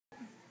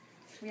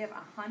We have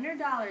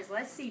 $100.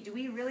 Let's see, do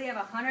we really have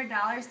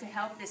 $100 to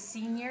help the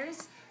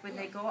seniors when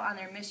they go on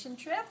their mission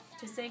trip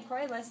to St.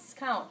 Croix? Let's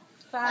count.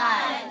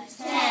 5,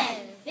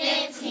 10,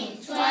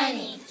 15,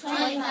 20,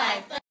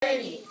 25,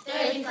 30,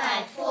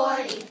 35,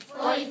 40,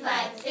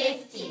 45,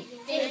 50,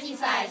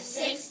 55,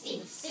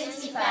 60,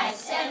 65,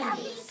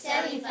 70,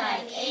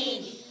 75,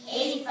 80,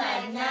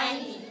 85,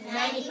 90,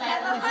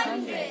 95,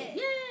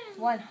 100.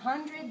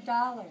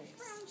 $100.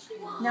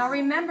 Now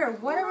remember,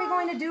 what are we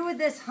going to do with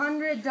this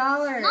 $100,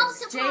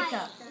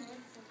 Jacob?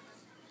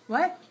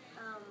 What?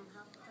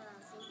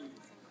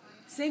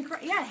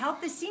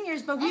 Help the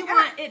seniors, but we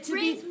want it to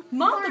be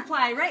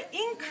multiply, right?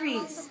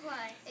 Increase.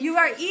 You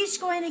are each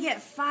going to get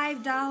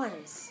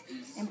 $5.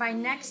 And by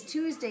next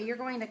Tuesday, you're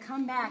going to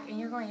come back and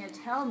you're going to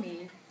tell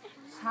me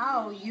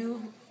how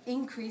you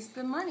increased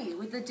the money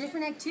with the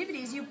different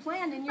activities you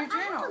planned in your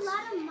journals.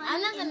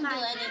 I'm not going to do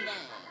anything.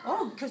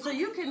 Oh, so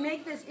you could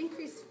make this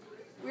increase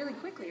really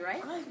quickly,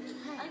 right?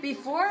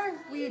 Before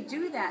we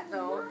do that,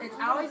 though, it's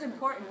always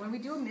important. When we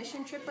do a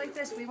mission trip like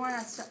this, we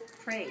want to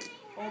pray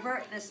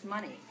over this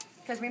money.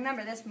 Because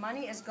remember, this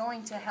money is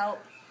going to help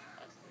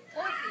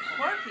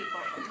poor people,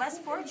 less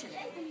fortunate.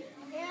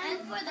 And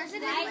for the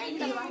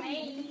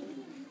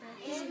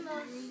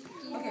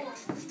Okay.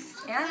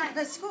 And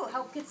the school,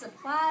 help get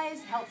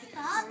supplies, help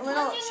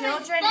little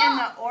children in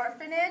the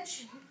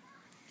orphanage.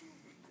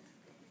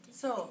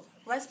 So,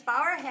 let's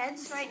bow our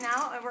heads right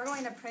now, and we're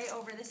going to pray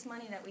over this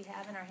money that we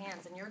have in our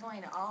hands. And you're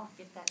going to all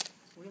get that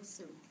real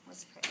soon.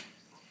 Let's pray.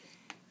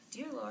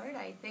 Dear Lord,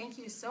 I thank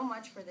you so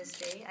much for this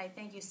day. I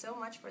thank you so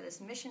much for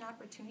this mission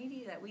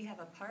opportunity that we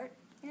have a part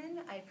in.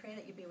 I pray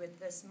that you be with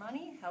this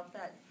money. Help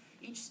that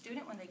each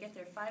student, when they get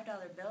their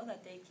 $5 bill,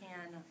 that they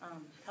can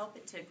help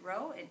it to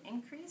grow and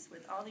increase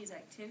with all these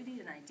activities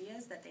and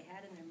ideas that they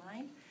had in their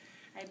mind.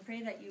 I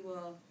pray that you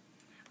will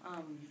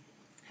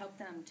help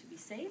them to be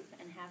safe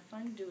and have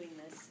fun doing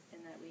this,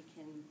 and that we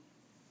can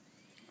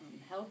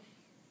help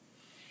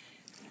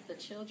the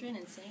children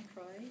in St.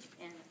 Croix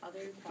and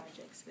other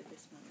projects with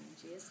this money. In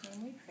Jesus'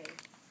 name we pray.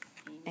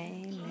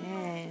 Amen. Amen.